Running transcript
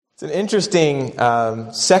It's an interesting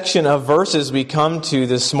section of verses we come to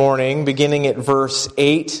this morning, beginning at verse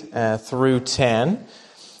 8 through 10.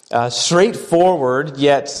 Straightforward,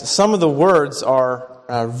 yet some of the words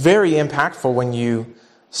are very impactful when you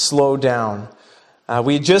slow down.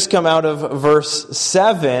 We had just come out of verse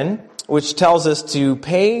 7, which tells us to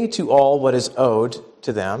pay to all what is owed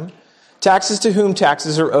to them. Taxes to whom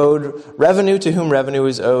taxes are owed, revenue to whom revenue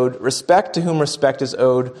is owed, respect to whom respect is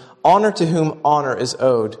owed, honor to whom honor is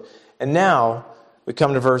owed. And now we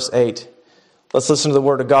come to verse 8. Let's listen to the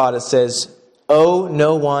word of God. It says, owe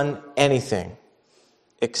no one anything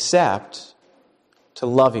except to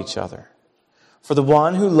love each other. For the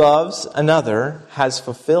one who loves another has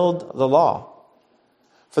fulfilled the law.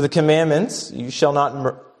 For the commandments, you shall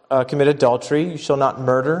not commit adultery, you shall not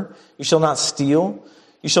murder, you shall not steal,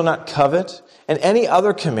 you shall not covet, and any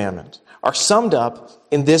other commandment are summed up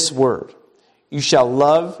in this word. You shall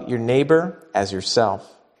love your neighbor as yourself.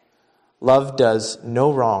 Love does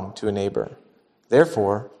no wrong to a neighbor.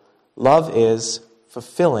 Therefore, love is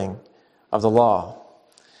fulfilling of the law.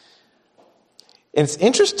 And it's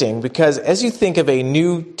interesting because as you think of a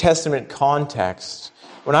New Testament context,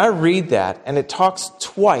 when I read that, and it talks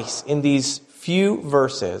twice in these few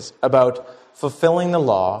verses about fulfilling the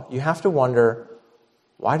law, you have to wonder,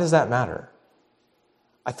 why does that matter?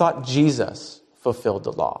 I thought Jesus fulfilled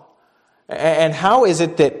the law. And how is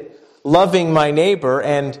it that loving my neighbor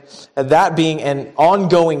and that being an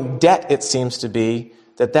ongoing debt, it seems to be,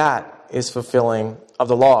 that is fulfilling of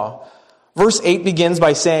the law? Verse 8 begins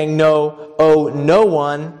by saying, no, owe no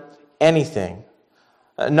one anything.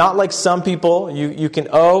 Not like some people, you can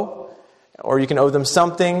owe, or you can owe them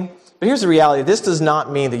something. But here's the reality. This does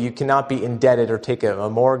not mean that you cannot be indebted or take a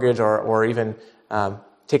mortgage or even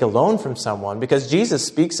take a loan from someone, because Jesus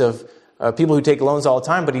speaks of people who take loans all the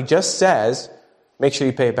time, but he just says, make sure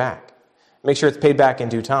you pay it back. Make sure it's paid back in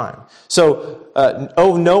due time. So,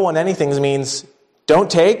 owe no one anything means don't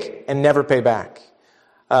take and never pay back.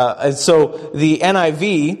 And so the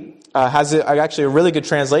NIV has actually a really good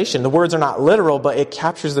translation. The words are not literal, but it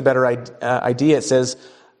captures the better idea. It says,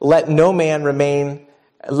 let no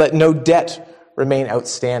debt remain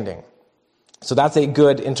outstanding. So that's a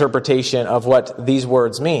good interpretation of what these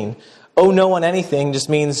words mean. Owe no one anything just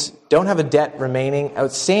means don't have a debt remaining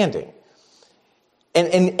outstanding. And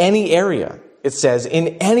in any area, it says, in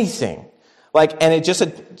anything. And it just,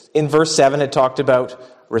 in verse 7, it talked about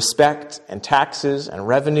respect and taxes and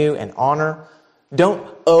revenue and honor. Don't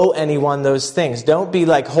owe anyone those things. Don't be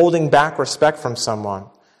holding back respect from someone.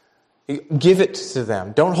 Give it to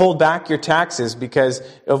them. Don't hold back your taxes because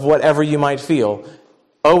of whatever you might feel.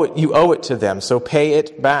 You owe it to them, so pay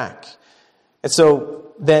it back. And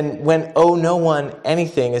so then when owe no one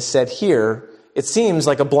anything is said here, it seems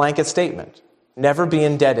like a blanket statement. Never be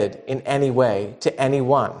indebted in any way to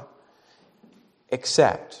anyone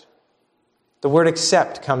except. The word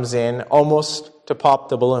except comes in almost to pop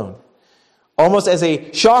the balloon. Almost as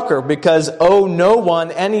a shocker, because owe no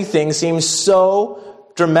one anything seems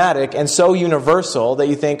so dramatic and so universal that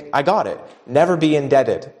you think, I got it. Never be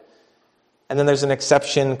indebted. And then there's an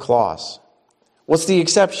exception clause. What's the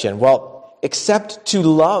exception? Well, except to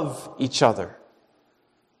love each other.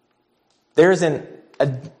 There's a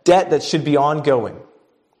debt that should be ongoing.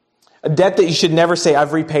 A debt that you should never say,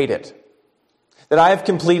 I've repaid it. That I have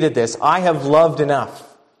completed this. I have loved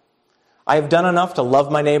enough. I have done enough to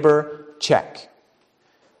love my neighbor. Check.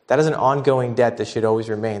 That is an ongoing debt that should always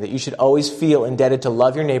remain. That you should always feel indebted to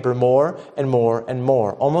love your neighbor more and more and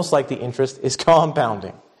more. Almost like the interest is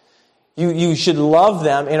compounding. You should love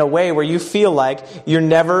them in a way where you feel like you're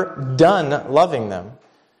never done loving them.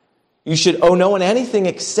 You should owe no one anything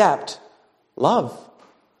except love.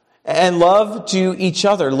 And love to each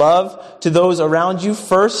other. Love to those around you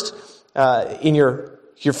first in your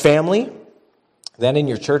family, then in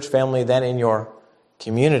your church family, then in your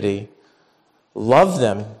community. Love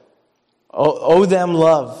them. Owe them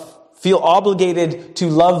love. Feel obligated to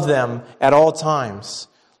love them at all times.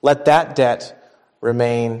 Let that debt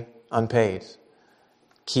remain unpaid.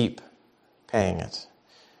 Keep paying it.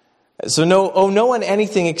 So owe no one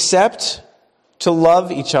anything except to love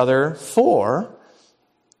each other, for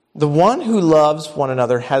the one who loves one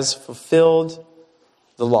another has fulfilled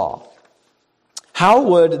the law. How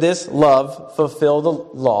would this love fulfill the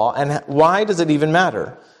law, and why does it even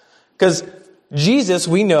matter? Because Jesus,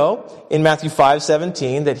 we know in Matthew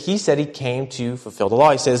 5:17 that he said he came to fulfill the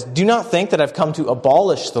law. He says, do not think that I've come to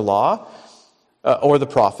abolish the law or the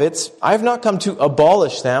prophets. I have not come to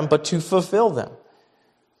abolish them, but to fulfill them.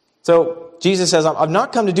 So Jesus says, I've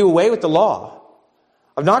not come to do away with the law.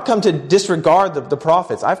 I've not come to disregard the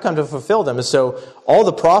prophets. I've come to fulfill them. And so all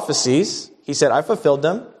the prophecies, he said, I fulfilled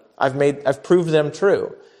them. I've proved them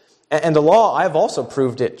true. And the law, I've also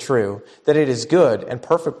proved it true, that it is good and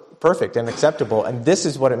perfect and acceptable, and this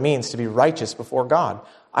is what it means to be righteous before God.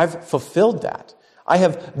 I've fulfilled that. I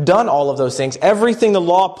have done all of those things. Everything the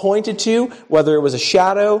law pointed to, whether it was a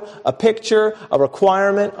shadow, a picture, a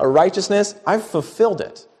requirement, a righteousness, I've fulfilled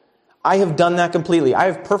it. I have done that completely. I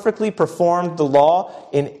have perfectly performed the law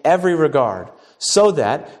in every regard, so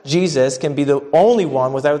that Jesus can be the only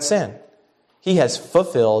one without sin. He has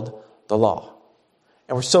fulfilled the law.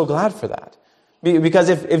 And we're so glad for that. Because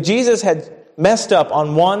if Jesus had messed up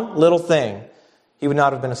on one little thing, he would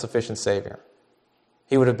not have been a sufficient Savior.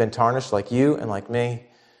 He would have been tarnished like you and like me,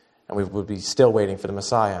 and we would be still waiting for the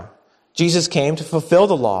Messiah. Jesus came to fulfill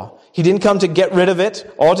the law. He didn't come to get rid of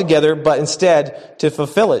it altogether, but instead to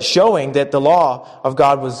fulfill it, showing that the law of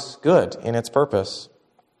God was good in its purpose.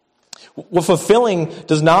 What fulfilling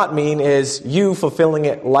does not mean is you fulfilling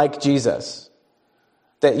it like Jesus.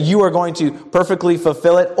 That you are going to perfectly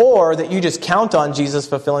fulfill it, or that you just count on Jesus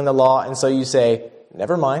fulfilling the law, and so you say,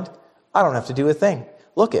 never mind, I don't have to do a thing.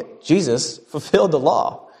 Look it, Jesus fulfilled the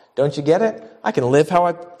law. Don't you get it? I can live how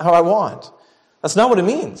I want. That's not what it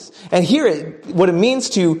means. And here, what it means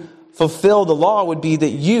to fulfill the law would be that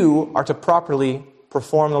you are to properly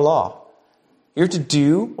perform the law. You're to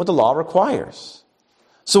do what the law requires.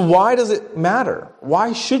 So why does it matter?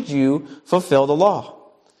 Why should you fulfill the law?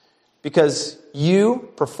 Because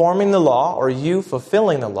you performing the law, or you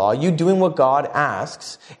fulfilling the law, you doing what God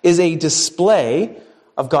asks, is a display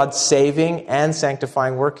of God's saving and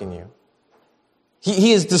sanctifying work in you.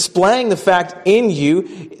 He is displaying the fact in you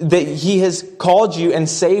that He has called you and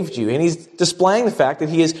saved you. And He's displaying the fact that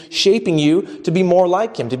He is shaping you to be more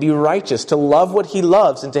like Him, to be righteous, to love what He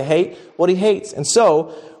loves and to hate what He hates. And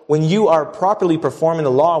so, when you are properly performing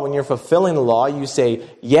the law, when you're fulfilling the law, you say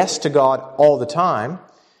yes to God all the time,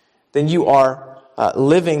 then you are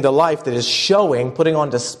living the life that is showing, putting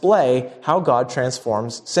on display how God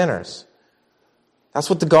transforms sinners. That's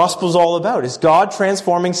what the gospel is all about, is God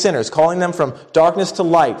transforming sinners, calling them from darkness to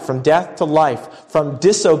light, from death to life, from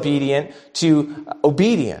disobedient to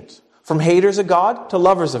obedient, from haters of God to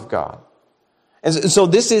lovers of God. And so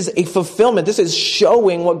this is a fulfillment. This is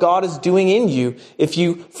showing what God is doing in you if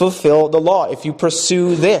you fulfill the law, if you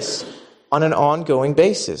pursue this on an ongoing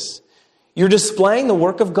basis. You're displaying the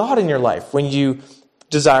work of God in your life when you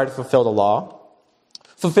desire to fulfill the law.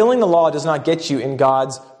 Fulfilling the law does not get you in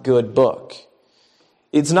God's good book.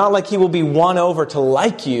 It's not like He will be won over to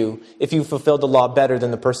like you if you fulfilled the law better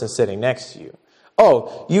than the person sitting next to you.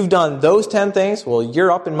 Oh, you've done those 10 things? Well,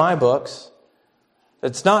 you're up in my books.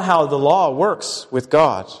 That's not how the law works with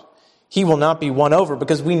God. He will not be won over,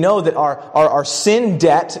 because we know that our sin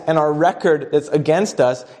debt and our record that's against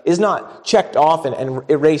us is not checked off and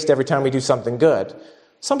erased every time we do something good.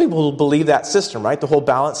 Some people will believe that system, right? The whole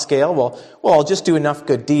balance scale. Well, I'll just do enough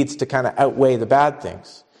good deeds to kind of outweigh the bad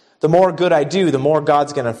things. The more good I do, the more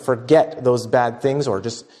God's going to forget those bad things or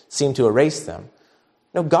just seem to erase them.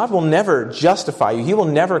 No, God will never justify you. He will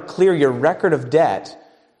never clear your record of debt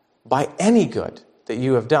by any good that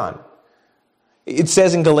you have done. It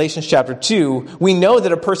says in Galatians chapter 2, we know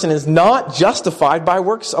that a person is not justified by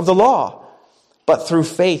works of the law, but through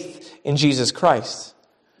faith in Jesus Christ.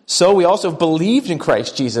 So we also believed in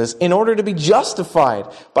Christ Jesus in order to be justified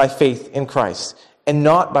by faith in Christ, and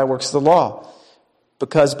not by works of the law.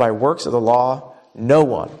 Because by works of the law, no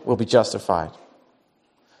one will be justified.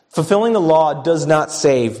 Fulfilling the law does not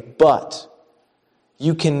save, but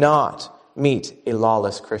you cannot meet a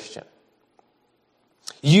lawless Christian.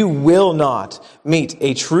 You will not meet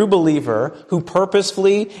a true believer who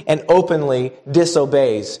purposefully and openly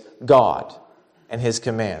disobeys God and His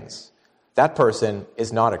commands. That person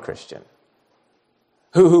is not a Christian.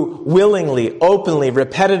 Who willingly, openly,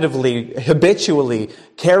 repetitively, habitually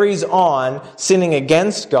carries on sinning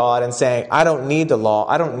against God and saying, I don't need the law,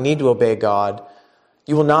 I don't need to obey God.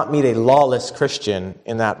 You will not meet a lawless Christian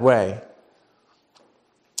in that way.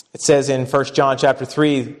 It says in 1 John chapter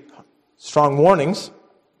 3, strong warnings.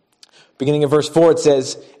 Beginning of verse 4, it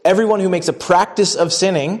says, everyone who makes a practice of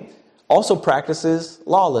sinning also practices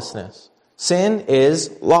lawlessness. Sin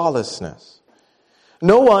is lawlessness.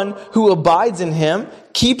 No one who abides in Him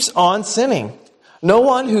keeps on sinning. No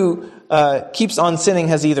one who keeps on sinning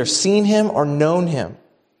has either seen Him or known Him.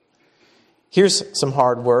 Here's some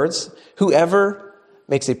hard words. Whoever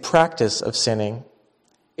makes a practice of sinning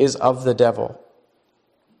is of the devil.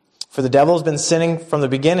 For the devil has been sinning from the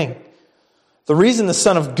beginning. The reason the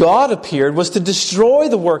Son of God appeared was to destroy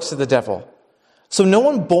the works of the devil. So no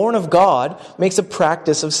one born of God makes a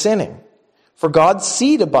practice of sinning. For God's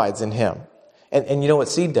seed abides in him. And you know what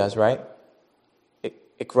seed does, right?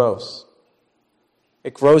 It grows.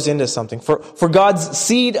 It grows into something. For God's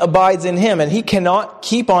seed abides in him, and he cannot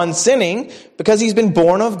keep on sinning because he's been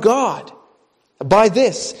born of God. By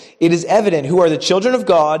this, it is evident who are the children of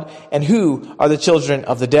God and who are the children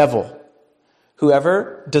of the devil.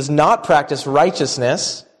 Whoever does not practice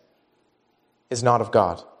righteousness is not of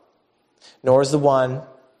God, nor is the one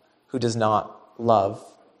who does not love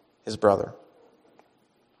his brother.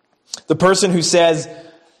 The person who says,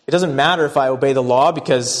 it doesn't matter if I obey the law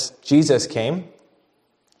because Jesus came,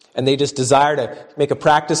 and they just desire to make a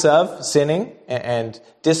practice of sinning and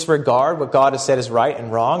disregard what God has said is right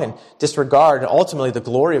and wrong and disregard ultimately the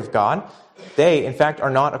glory of God, they, in fact, are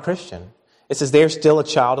not a Christian. It says they are still a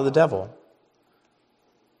child of the devil.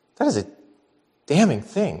 That is a damning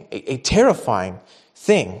thing, a terrifying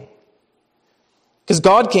thing. Because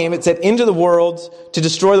God came, it said, into the world to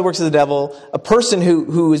destroy the works of the devil. A person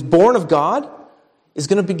who is born of God is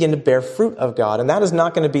going to begin to bear fruit of God. And that is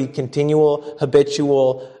not going to be continual,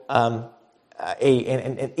 habitual, an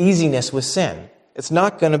easiness with sin. It's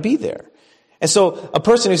not going to be there. And so a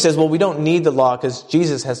person who says, well, we don't need the law because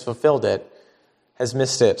Jesus has fulfilled it, has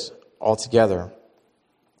missed it altogether.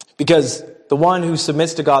 Because the one who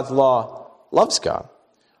submits to God's law loves God.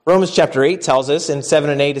 Romans chapter 8 tells us in 7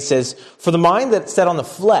 and 8, it says, for the mind that's set on the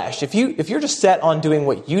flesh, if you're just set on doing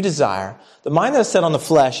what you desire, the mind that is set on the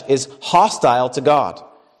flesh is hostile to God,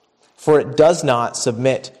 for it does not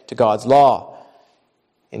submit to God's law.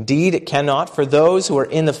 Indeed, it cannot, for those who are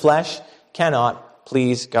in the flesh cannot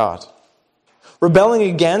please God. Rebelling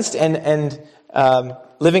against and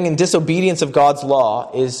living in disobedience of God's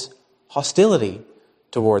law is hostility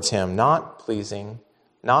towards him, not pleasing,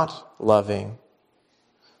 not loving.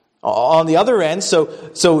 On the other end,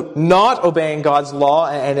 so not obeying God's law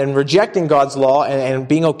and rejecting God's law and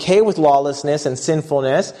being okay with lawlessness and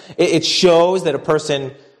sinfulness, it shows that a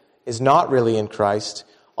person is not really in Christ.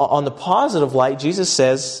 On the positive light, Jesus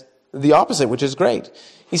says the opposite, which is great.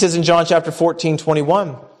 He says in John chapter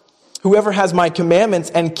 14:21, whoever has my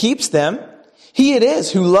commandments and keeps them, he it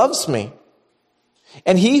is who loves me.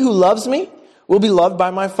 And he who loves me will be loved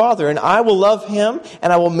by my Father, and I will love him,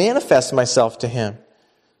 and I will manifest myself to him.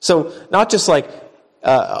 So not just like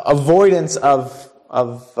avoidance of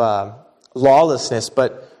lawlessness,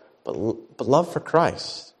 but love for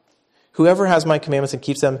Christ. Whoever has my commandments and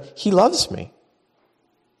keeps them, he loves me.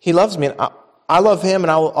 He loves me, and I love him, and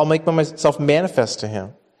I'll make myself manifest to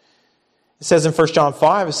him. It says in 1 John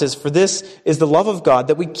 5, it says, for this is the love of God,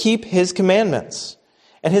 that we keep his commandments.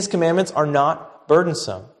 And his commandments are not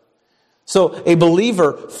burdensome. So a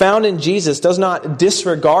believer found in Jesus does not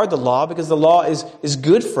disregard the law because the law is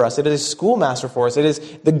good for us. It is a schoolmaster for us. It is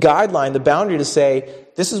the guideline, the boundary to say,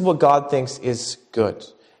 this is what God thinks is good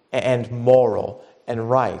and moral and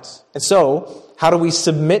right. And so, how do we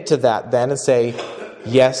submit to that then and say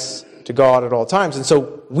yes to God at all times? And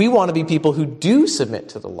so we want to be people who do submit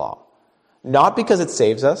to the law. Not because it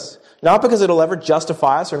saves us, not because it'll ever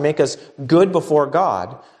justify us or make us good before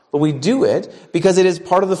God, but we do it because it is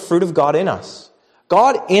part of the fruit of God in us.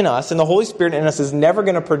 God in us and the Holy Spirit in us is never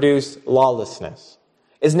going to produce lawlessness.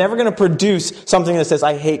 Is never going to produce something that says,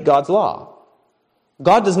 I hate God's law.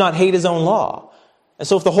 God does not hate his own law. And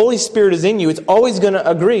so if the Holy Spirit is in you, it's always going to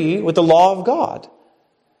agree with the law of God.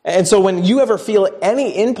 And so when you ever feel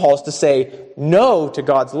any impulse to say no to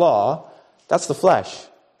God's law, that's the flesh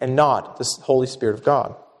and not the Holy Spirit of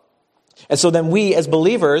God. And so then we as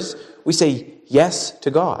believers, we say yes to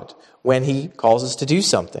God when he calls us to do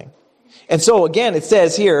something. And so again, it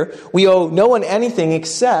says here, we owe no one anything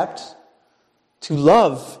except to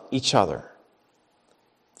love each other.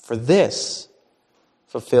 For this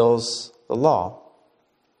fulfills the law.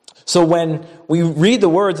 So when we read the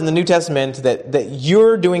words in the New Testament that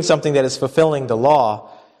you're doing something that is fulfilling the law,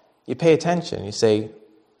 you pay attention. You say,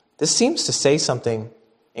 this seems to say something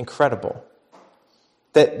incredible.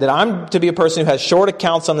 That I'm to be a person who has short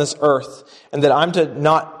accounts on this earth, and that I'm to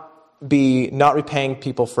not repaying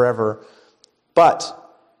people forever,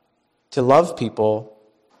 but to love people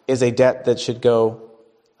is a debt that should go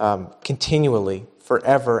continually,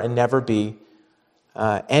 forever, and never be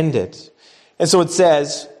ended. And so it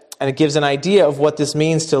says, and it gives an idea of what this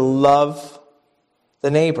means to love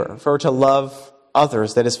the neighbor, for to love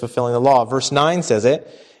others, that is fulfilling the law. Verse 9 says it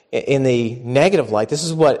in the negative light. This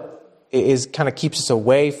is what kind of keeps us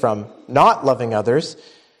away from not loving others.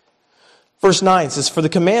 Verse 9 says, for the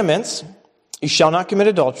commandments, you shall not commit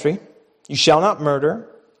adultery, you shall not murder,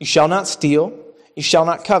 you shall not steal, you shall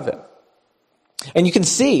not covet. And you can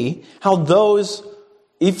see how those,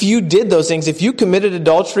 if you did those things, if you committed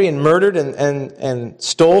adultery and murdered and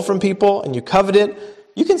stole from people and you coveted,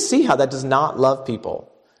 you can see how that does not love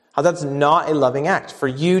people. How that's not a loving act. For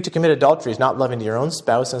you to commit adultery is not loving to your own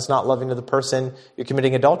spouse, and it's not loving to the person you're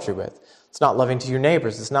committing adultery with. It's not loving to your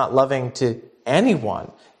neighbors. It's not loving to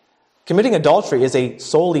anyone. Committing adultery is a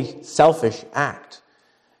solely selfish act.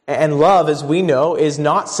 And love, as we know, is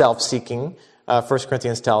not self-seeking, 1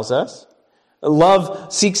 Corinthians tells us.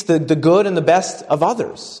 Love seeks the good and the best of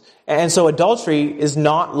others. And so adultery is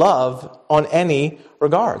not love on any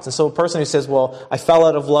regards. And so a person who says, well, I fell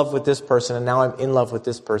out of love with this person and now I'm in love with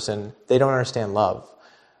this person, they don't understand love.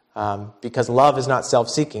 Because love is not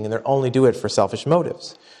self-seeking and they only do it for selfish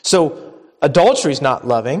motives. So adultery is not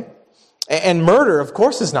loving. And murder, of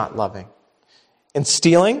course, is not loving. And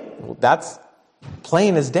stealing, well, that's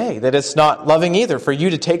plain as day, that it's not loving either. For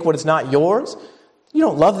you to take what is not yours, you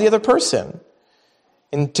don't love the other person.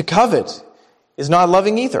 And to covet is not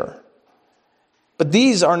loving either. But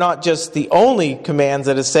these are not just the only commands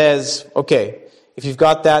that it says, okay, if you've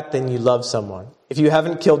got that, then you love someone. If you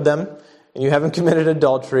haven't killed them, and you haven't committed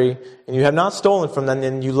adultery, and you have not stolen from them,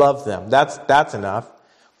 then you love them. That's enough.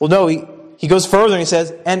 Well, no, he goes further and he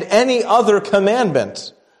says, and any other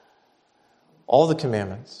commandment. All the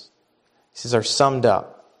commandments, he says, are summed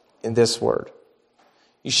up in this word.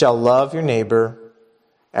 You shall love your neighbor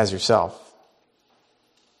as yourself.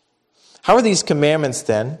 How are these commandments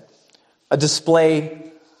then a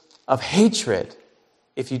display of hatred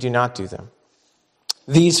if you do not do them?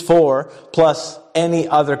 These four plus any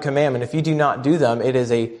other commandment, if you do not do them, it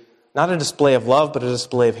is not a display of love, but a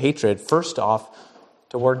display of hatred, first off,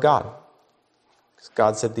 toward God. Because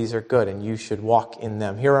God said these are good and you should walk in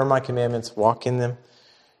them. Here are my commandments, walk in them.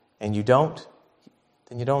 And you don't,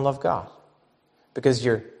 then you don't love God. Because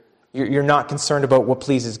you're not concerned about what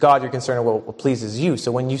pleases God, you're concerned about what pleases you.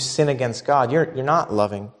 So when you sin against God, you're not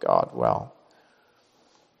loving God well.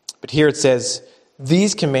 But here it says,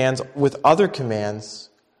 these commands with other commands,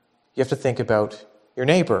 you have to think about your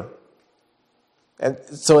neighbor. And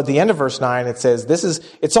so at the end of verse 9, it says,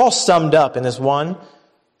 it's all summed up in this one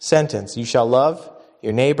sentence. You shall love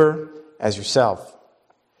your neighbor as yourself.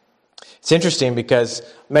 It's interesting because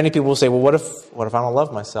many people will say, well, what if I don't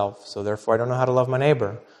love myself? So therefore I don't know how to love my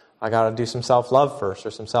neighbor. I got to do some self-love first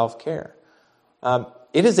or some self-care.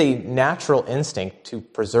 It is a natural instinct to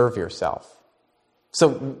preserve yourself.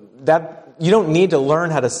 So that you don't need to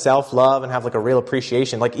learn how to self-love and have like a real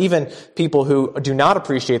appreciation. Like even people who do not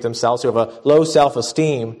appreciate themselves, who have a low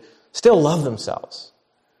self-esteem, still love themselves.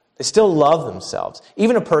 They still love themselves.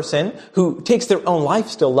 Even a person who takes their own life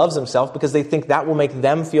still loves themselves because they think that will make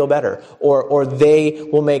them feel better or they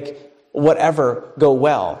will make whatever go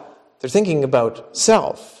well. They're thinking about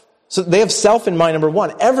self. So they have self in mind, number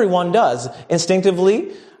one. Everyone does.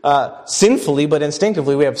 Instinctively, sinfully, but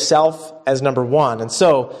instinctively, we have self as number one. And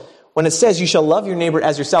so when it says you shall love your neighbor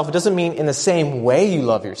as yourself, it doesn't mean in the same way you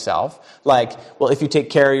love yourself. Like, well, if you take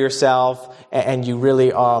care of yourself and you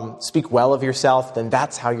really speak well of yourself, then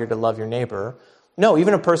that's how you're to love your neighbor. No,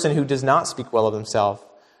 even a person who does not speak well of himself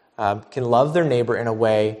can love their neighbor in a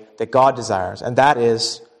way that God desires. And that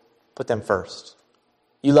is, put them first.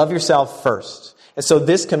 You love yourself first. And so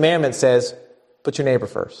this commandment says, put your neighbor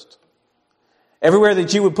first. Everywhere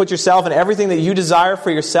that you would put yourself and everything that you desire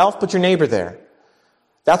for yourself, put your neighbor there.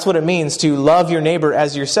 That's what it means to love your neighbor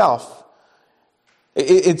as yourself.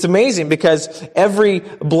 It's amazing because every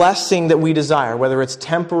blessing that we desire, whether it's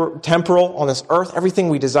temporal on this earth, everything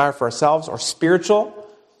we desire for ourselves or spiritual,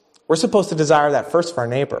 we're supposed to desire that first for our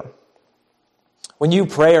neighbor. When you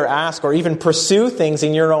pray or ask or even pursue things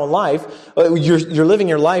in your own life, you're living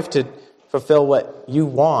your life to fulfill what you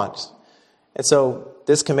want. And so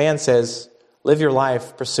this command says, live your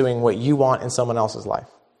life pursuing what you want in someone else's life.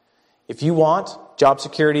 If you want job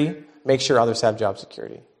security, make sure others have job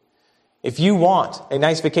security. If you want a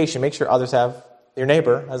nice vacation, make sure your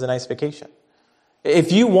neighbor has a nice vacation.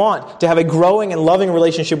 If you want to have a growing and loving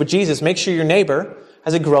relationship with Jesus, make sure your neighbor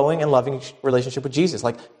has a growing and loving relationship with Jesus.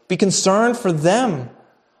 Like, be concerned for them.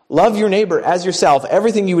 Love your neighbor as yourself.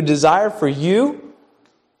 Everything you would desire for you,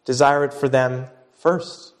 desire it for them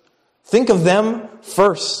first. Think of them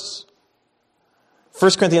first.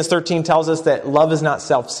 1 Corinthians 13 tells us that love is not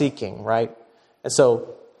self-seeking, right? And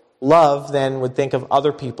so love then would think of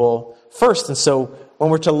other people first. And so when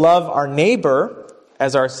we're to love our neighbor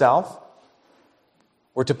as ourself,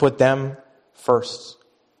 we're to put them first.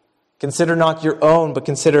 Consider not your own, but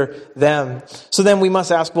consider them. So then we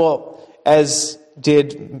must ask, well, as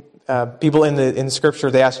did people in Scripture,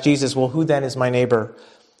 they asked Jesus, well, who then is my neighbor?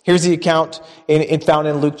 Here's the account found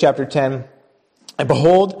in Luke chapter 10. And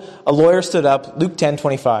behold, a lawyer stood up, Luke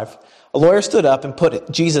 10:25. A lawyer stood up and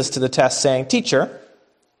put Jesus to the test, saying, Teacher,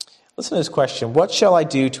 listen to this question. What shall I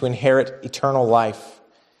do to inherit eternal life?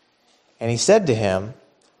 And he said to him,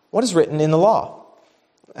 what is written in the law?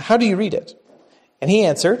 How do you read it?" And he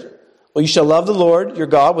answered, "Well, you shall love the Lord your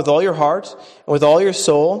God with all your heart, and with all your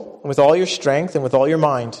soul, and with all your strength, and with all your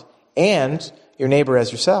mind, and your neighbor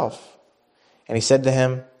as yourself." And he said to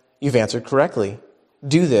him, "You've answered correctly.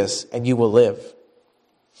 Do this, and you will live."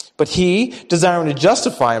 But he, desiring to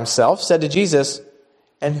justify himself, said to Jesus,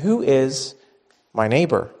 "And who is my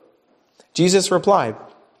neighbor?" Jesus replied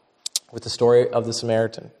with the story of the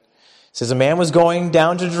Samaritan. It says, "A man was going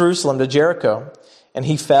down to Jerusalem, to Jericho, and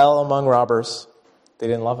he fell among robbers." They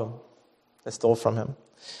didn't love him. They stole from him.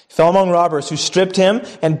 He fell among robbers who stripped him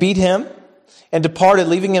and beat him and departed,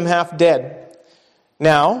 leaving him half dead.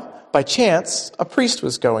 Now, by chance, a priest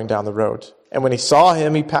was going down the road, and when he saw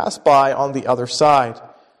him, he passed by on the other side.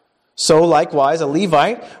 So likewise, a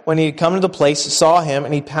Levite, when he had come to the place, saw him,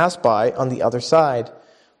 and he passed by on the other side.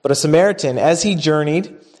 But a Samaritan, as he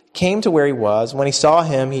journeyed, came to where he was. When he saw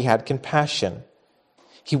him, he had compassion.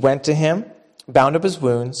 He went to him, bound up his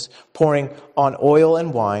wounds, pouring on oil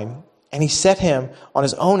and wine, and he set him on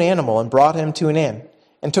his own animal and brought him to an inn,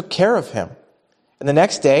 and took care of him. And the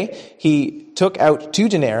next day he took out 2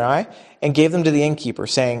 denarii and gave them to the innkeeper,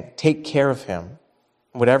 saying, "Take care of him.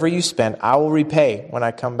 Whatever you spend, I will repay when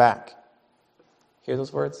I come back." Hear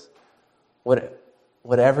those words?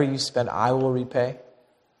 Whatever you spend, I will repay.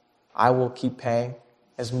 I will keep paying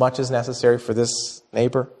as much as necessary for this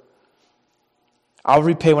neighbor. I'll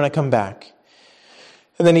repay when I come back.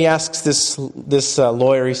 And then he asks this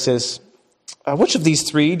lawyer, he says, "Which of these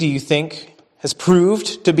 3 do you think has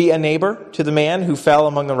proved to be a neighbor to the man who fell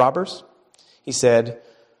among the robbers?" He said,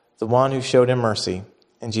 "The one who showed him mercy."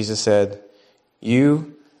 And Jesus said,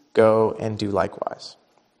 "You go and do likewise."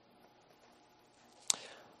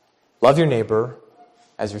 Love your neighbor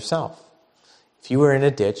as yourself. If you were in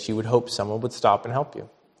a ditch, you would hope someone would stop and help you.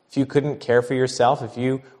 If you couldn't care for yourself, if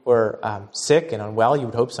you were sick and unwell, you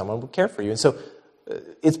would hope someone would care for you. And so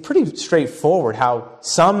it's pretty straightforward how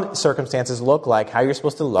some circumstances look like, how you're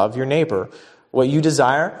supposed to love your neighbor. What you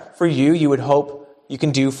desire for you, you would hope you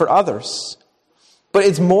can do for others. But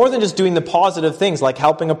it's more than just doing the positive things like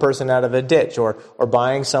helping a person out of a ditch or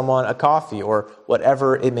buying someone a coffee or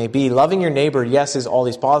whatever it may be. Loving your neighbor, yes, is all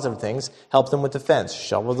these positive things. Help them with the fence,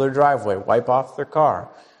 shovel their driveway, wipe off their car,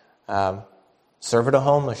 serve at a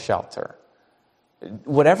homeless shelter.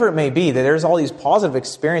 Whatever it may be, there's all these positive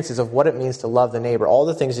experiences of what it means to love the neighbor, all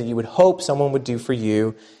the things that you would hope someone would do for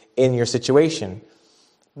you in your situation.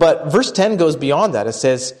 But verse 10 goes beyond that. It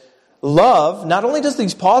says, love not only does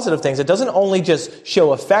these positive things, it doesn't only just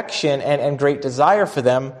show affection and great desire for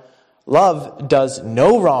them. Love does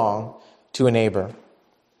no wrong to a neighbor.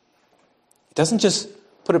 It doesn't just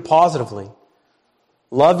put it positively.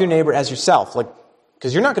 Love your neighbor as yourself,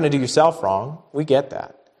 because you're not going to do yourself wrong. We get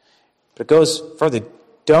that. But it goes further.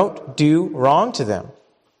 Don't do wrong to them.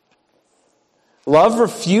 Love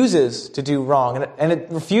refuses to do wrong, and it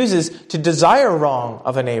refuses to desire wrong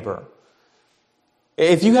of a neighbor.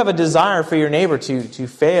 If you have a desire for your neighbor to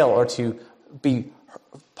fail or to be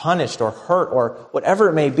punished or hurt or whatever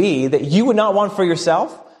it may be that you would not want for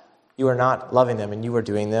yourself, you are not loving them and you are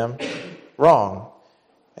doing them wrong,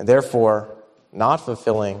 and therefore not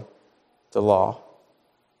fulfilling the law.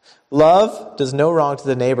 Love does no wrong to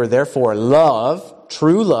the neighbor. Therefore, love,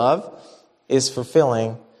 true love, is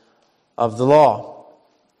fulfilling of the law.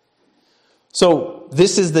 So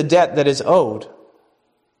this is the debt that is owed.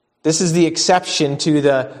 This is the exception to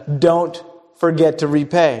the don't forget to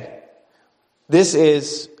repay. This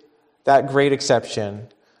is that great exception.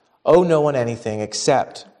 Owe no one anything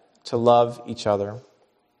except to love each other.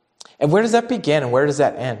 And where does that begin and where does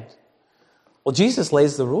that end? Well, Jesus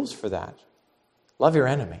lays the rules for that. Love your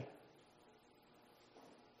enemy.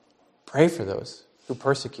 Pray for those who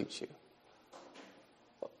persecute you.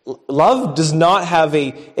 Love does not have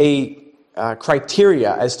a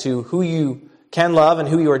criteria as to who you can love and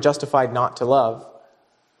who you are justified not to love.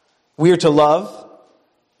 We are to love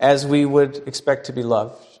as we would expect to be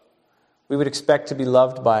loved. We would expect to be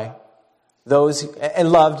loved by those,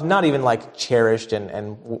 and loved, not even like cherished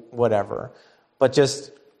and whatever, but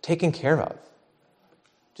just taken care of.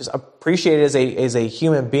 Just appreciated as a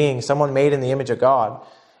human being, someone made in the image of God.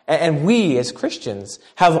 And we, as Christians,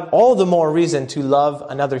 have all the more reason to love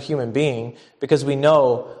another human being because we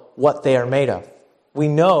know what they are made of. We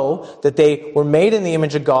know that they were made in the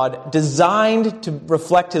image of God, designed to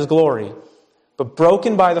reflect His glory, but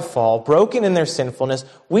broken by the fall, broken in their sinfulness.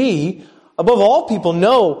 We, above all people,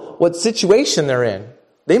 know what situation they're in.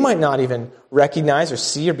 They might not even recognize or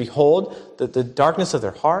see or behold the darkness of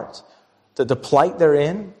their heart, the plight they're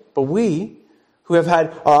in, but we who have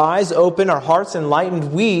had our eyes open, our hearts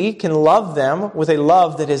enlightened, we can love them with a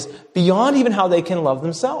love that is beyond even how they can love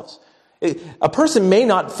themselves. A person may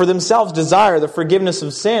not for themselves desire the forgiveness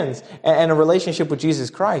of sins and a relationship with Jesus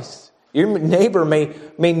Christ. Your neighbor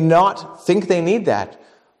may not think they need that,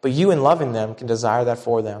 but you in loving them can desire that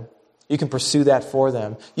for them. You can pursue that for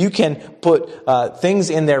them. You can put things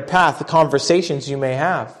in their path, the conversations you may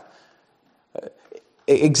have,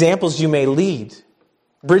 examples you may lead,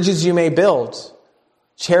 bridges you may build,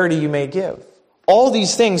 charity you may give. All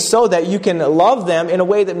these things so that you can love them in a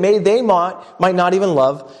way that they might not even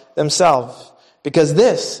love themselves. Because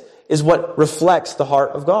this is what reflects the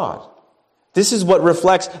heart of God. This is what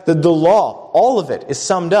reflects the law. All of it is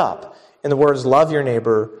summed up in the words, love your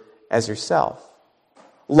neighbor as yourself.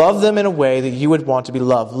 Love them in a way that you would want to be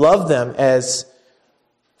loved. Love them as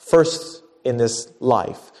first in this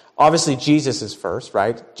life. Obviously, Jesus is first,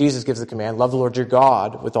 right? Jesus gives the command, love the Lord your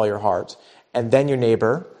God with all your heart, and then your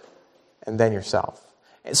neighbor, and then yourself.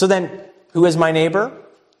 So then, who is my neighbor?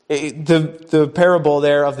 The parable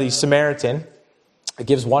there of the Samaritan, it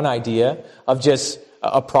gives one idea of just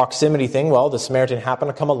a proximity thing. Well, the Samaritan happened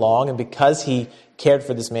to come along, and because he cared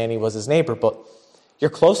for this man, he was his neighbor. But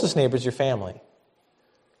your closest neighbor is your family,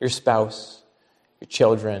 your spouse, your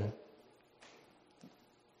children.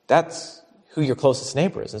 That's who your closest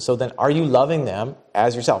neighbor is. And so then, are you loving them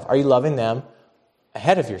as yourself? Are you loving them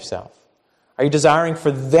ahead of yourself? Are you desiring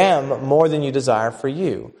for them more than you desire for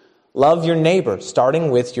you? Love your neighbor,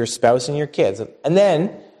 starting with your spouse and your kids. And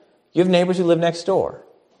then, you have neighbors who live next door.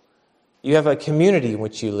 You have a community in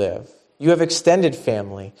which you live. You have extended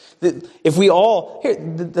family. If we all...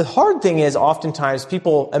 the hard thing is, oftentimes,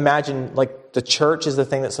 people imagine like the church is the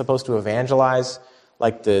thing that's supposed to evangelize,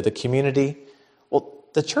 like the community. Well,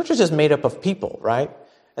 the church is just made up of people, right?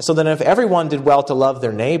 And so then if everyone did well to love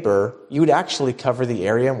their neighbor, you would actually cover the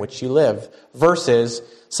area in which you live, versus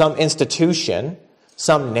some institution,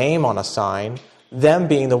 some name on a sign, them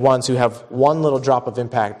being the ones who have one little drop of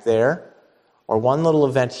impact there, or one little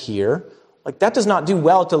event here. Like, that does not do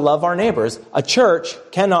well to love our neighbors. A church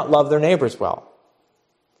cannot love their neighbors well.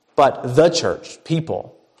 But the church,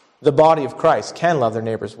 people, the body of Christ, can love their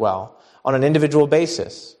neighbors well on an individual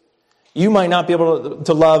basis. You might not be able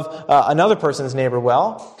to love another person's neighbor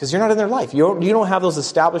well because you're not in their life. You don't have those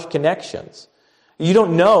established connections. You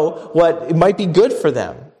don't know what it might be good for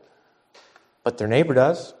them. But their neighbor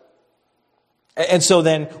does. And so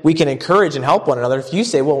then we can encourage and help one another. If you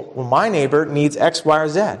say, well, my neighbor needs X, Y, or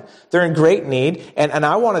Z. They're in great need, and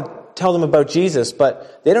I want to tell them about Jesus,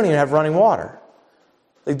 but they don't even have running water.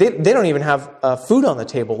 Like they don't even have food on the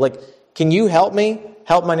table. Like, can you help me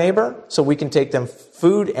help my neighbor so we can take them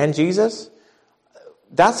food and Jesus?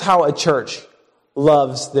 That's how a church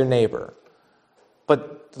loves their neighbor.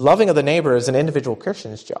 But loving of the neighbor is an individual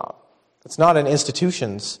Christian's job. It's not an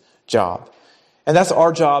institution's job. And that's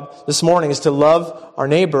our job this morning, is to love our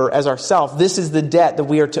neighbor as ourselves. This is the debt that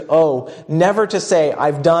we are to owe. Never to say,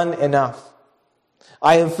 I've done enough.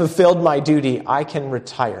 I have fulfilled my duty. I can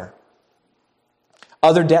retire.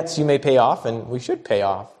 Other debts you may pay off, and we should pay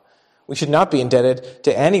off. We should not be indebted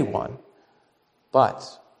to anyone. But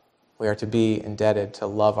we are to be indebted to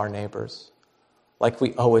love our neighbors like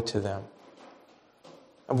we owe it to them.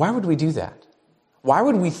 And why would we do that? Why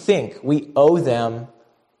would we think we owe them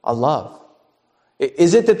a love?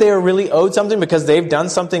 Is it that they are really owed something because they've done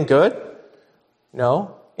something good?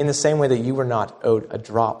 No. In the same way that you were not owed a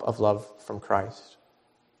drop of love from Christ.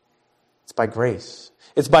 It's by grace.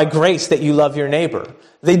 It's by grace that you love your neighbor.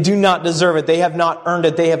 They do not deserve it. They have not earned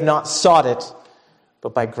it. They have not sought it.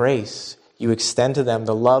 But by grace, you extend to them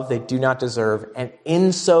the love they do not deserve. And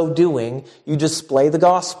in so doing, you display the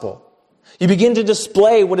gospel. You begin to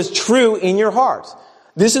display what is true in your heart.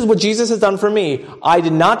 This is what Jesus has done for me. I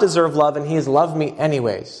did not deserve love, and he has loved me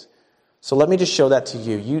anyways. So let me just show that to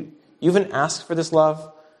you. You haven't asked for this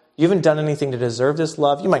love. You haven't done anything to deserve this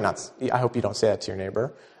love. You might not. I hope you don't say that to your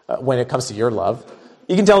neighbor when it comes to your love.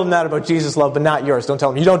 You can tell them that about Jesus' love, but not yours. Don't tell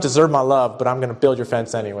them, you don't deserve my love, but I'm going to build your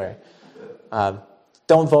fence anyway.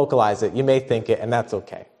 Don't vocalize it. You may think it, and that's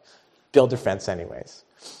okay. Build your fence anyways.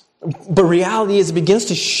 But reality is, it begins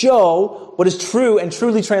to show what is true and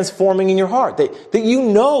truly transforming in your heart. That you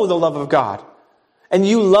know the love of God. And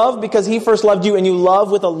you love because he first loved you, and you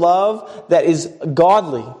love with a love that is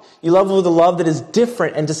godly. You love with a love that is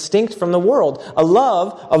different and distinct from the world. A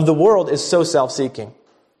love of the world is so self-seeking.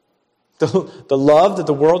 The love that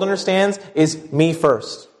the world understands is me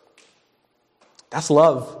first. That's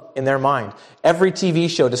love in their mind. Every TV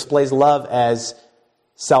show displays love as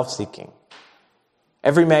self-seeking.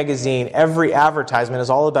 Every magazine, every advertisement is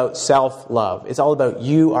all about self-love. It's all about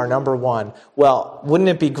you are number one. Well, wouldn't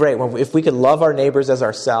it be great if we could love our neighbors as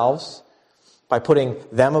ourselves by putting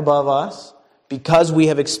them above us because we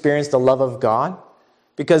have experienced the love of God?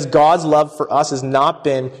 Because God's love for us has not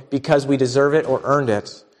been because we deserve it or earned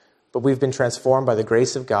it, but we've been transformed by the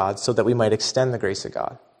grace of God so that we might extend the grace of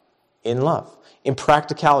God in love, in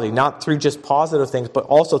practicality, not through just positive things, but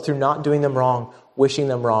also through not doing them wrong, wishing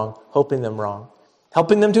them wrong, hoping them wrong.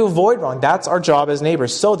 Helping them to avoid wrong. That's our job as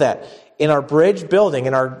neighbors, so that in our bridge building,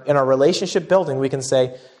 in our relationship building, we can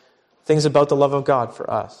say things about the love of God for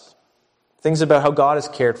us. Things about how God has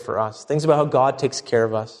cared for us. Things about how God takes care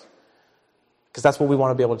of us. Because that's what we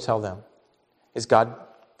want to be able to tell them, is God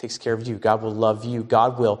takes care of you. God will love you.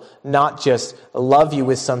 God will not just love you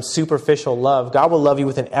with some superficial love. God will love you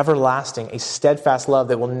with an everlasting, a steadfast love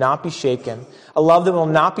that will not be shaken. A love that will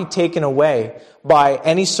not be taken away by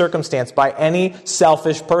any circumstance, by any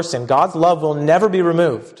selfish person. God's love will never be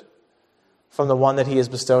removed from the one that He has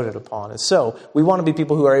bestowed it upon. And so, we want to be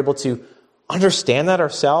people who are able to understand that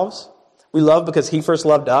ourselves. We love because He first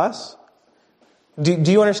loved us.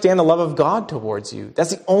 Do you understand the love of God towards you?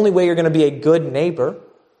 That's the only way you're going to be a good neighbor.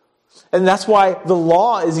 And that's why the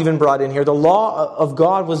law is even brought in here. The law of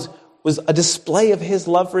God was a display of His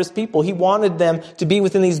love for His people. He wanted them to be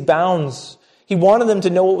within these bounds. He wanted them to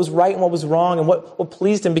know what was right and what was wrong and what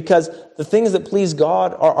pleased Him, because the things that please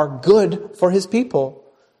God are good for His people.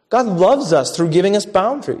 God loves us through giving us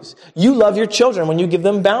boundaries. You love your children when you give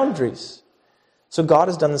them boundaries. So God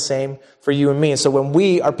has done the same for you and me. And so when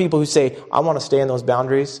we are people who say, I want to stay in those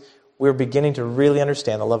boundaries, we're beginning to really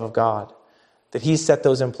understand the love of God. That He set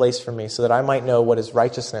those in place for me so that I might know what is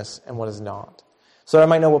righteousness and what is not. So that I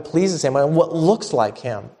might know what pleases Him and what looks like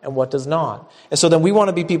Him and what does not. And so then we want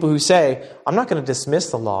to be people who say, I'm not going to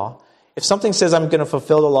dismiss the law. If something says I'm going to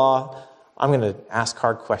fulfill the law, I'm going to ask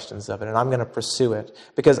hard questions of it and I'm going to pursue it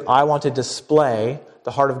because I want to display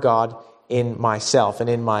the heart of God in myself and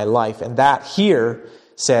in my life. And that here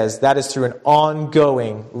says that is through an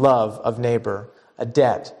ongoing love of neighbor, a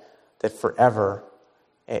debt that forever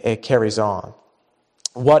it carries on.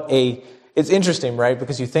 It's interesting, right?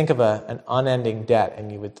 Because you think of an unending debt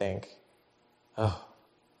and you would think, oh,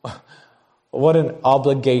 what an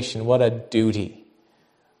obligation, what a duty.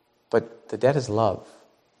 But the debt is love.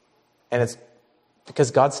 And it's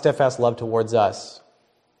because God's steadfast love towards us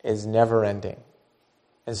is never ending.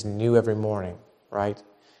 It's new every morning, right?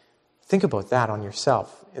 Think about that on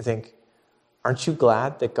yourself. You think, aren't you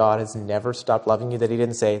glad that God has never stopped loving you? That He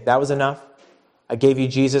didn't say, that was enough. I gave you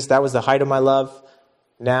Jesus. That was the height of my love.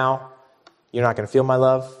 Now, you're not going to feel my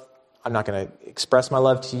love. I'm not going to express my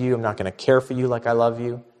love to you. I'm not going to care for you like I love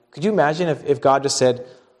you. Could you imagine if God just said,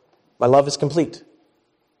 my love is complete,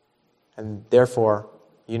 and therefore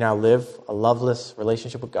you now live a loveless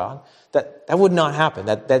relationship with God? That would not happen.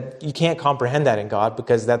 That you can't comprehend that in God,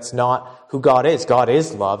 because that's not who God is. God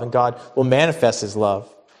is love, and God will manifest His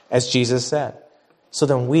love, as Jesus said. So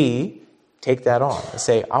then we take that on and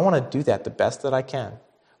say, I want to do that the best that I can,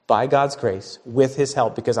 by God's grace, with His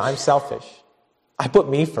help, because I'm selfish. I put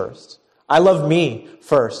me first. I love me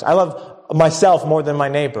first. I love myself more than my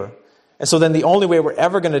neighbor. And so then the only way we're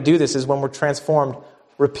ever going to do this is when we're transformed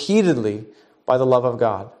repeatedly by the love of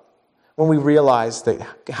God. When we realize that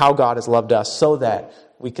how God has loved us so that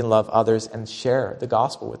we can love others and share the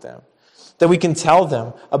gospel with them. That we can tell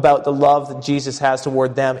them about the love that Jesus has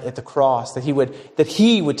toward them at the cross. That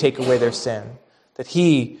He would take away their sin. That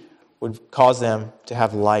He would cause them to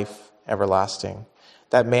have life everlasting.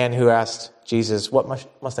 That man who asked Jesus, what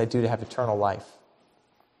must I do to have eternal life?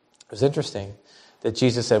 It was interesting that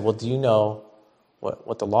Jesus said, well, do you know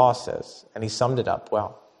what the law says? And He summed it up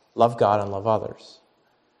well. Love God and love others.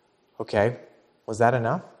 Okay, was that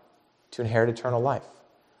enough to inherit eternal life?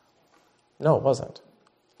 No, it wasn't.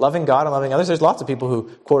 Loving God and loving others, there's lots of people who,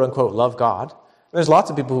 quote-unquote, love God. There's lots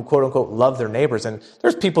of people who, quote-unquote, love their neighbors. And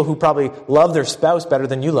there's people who probably love their spouse better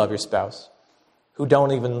than you love your spouse, who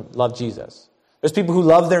don't even love Jesus. There's people who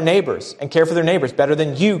love their neighbors and care for their neighbors better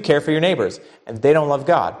than you care for your neighbors, and they don't love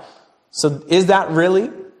God. So is that really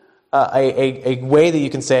a way that you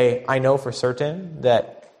can say, I know for certain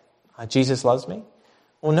that Jesus loves me?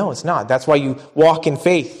 Well, no, it's not. That's why you walk in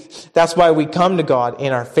faith. That's why we come to God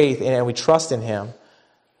in our faith and we trust in Him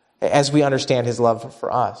as we understand His love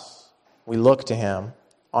for us. We look to Him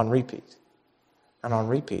on repeat and on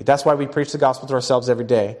repeat. That's why we preach the gospel to ourselves every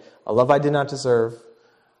day. A love I did not deserve,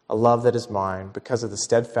 a love that is mine because of the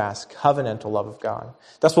steadfast covenantal love of God.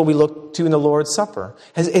 That's what we look to in the Lord's Supper.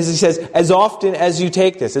 As he says, as often as you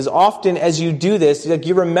take this, as often as you do this, like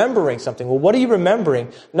you're remembering something. Well, what are you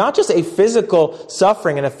remembering? Not just a physical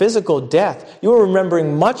suffering and a physical death. You're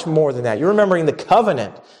remembering much more than that. You're remembering the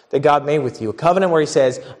covenant that God made with you. A covenant where he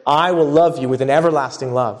says, I will love you with an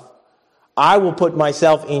everlasting love. I will put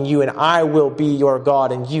myself in you and I will be your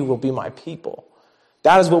God and you will be my people.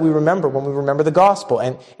 That is what we remember when we remember the gospel.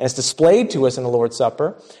 And it's displayed to us in the Lord's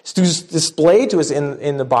Supper. It's displayed to us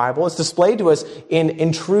in the Bible. It's displayed to us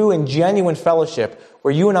in true and genuine fellowship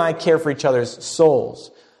where you and I care for each other's souls.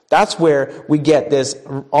 That's where we get this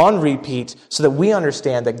on repeat so that we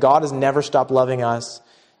understand that God has never stopped loving us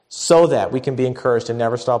so that we can be encouraged to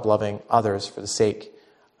never stop loving others for the sake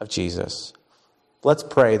of Jesus. Let's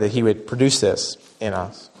pray that he would produce this in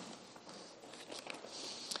us.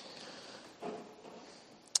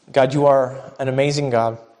 God, you are an amazing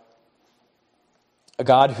God. A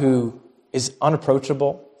God who is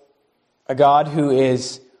unapproachable. A God who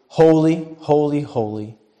is holy, holy,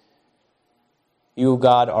 holy. You,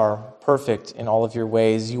 God, are perfect in all of your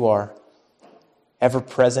ways. You are ever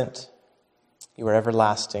present. You are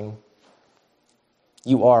everlasting.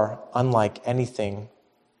 You are unlike anything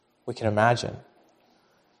we can imagine.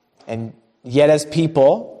 And yet as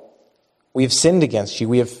people, we have sinned against you.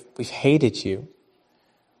 We've hated you.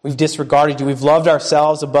 We've disregarded you. We've loved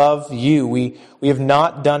ourselves above you. We have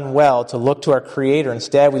not done well to look to our Creator.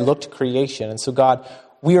 Instead, we look to creation. And so, God,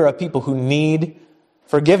 we are a people who need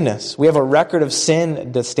forgiveness. We have a record of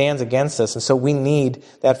sin that stands against us. And so we need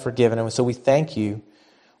that forgiven. And so we thank you.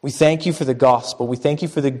 We thank you for the gospel. We thank you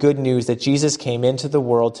for the good news that Jesus came into the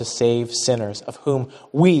world to save sinners, of whom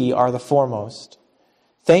we are the foremost.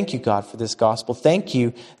 Thank you, God, for this gospel. Thank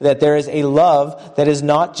you that there is a love that is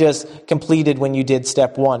not just completed when you did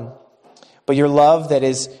step one, but your love that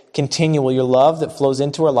is continual, your love that flows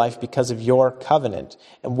into our life because of your covenant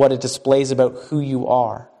and what it displays about who you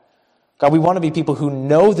are. God, we want to be people who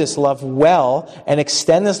know this love well and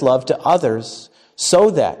extend this love to others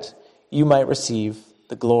so that you might receive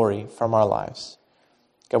the glory from our lives.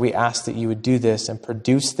 God, we ask that you would do this and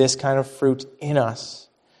produce this kind of fruit in us.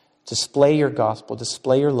 Display your gospel,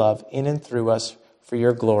 display your love in and through us for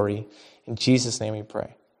your glory. In Jesus' name we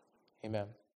pray. Amen.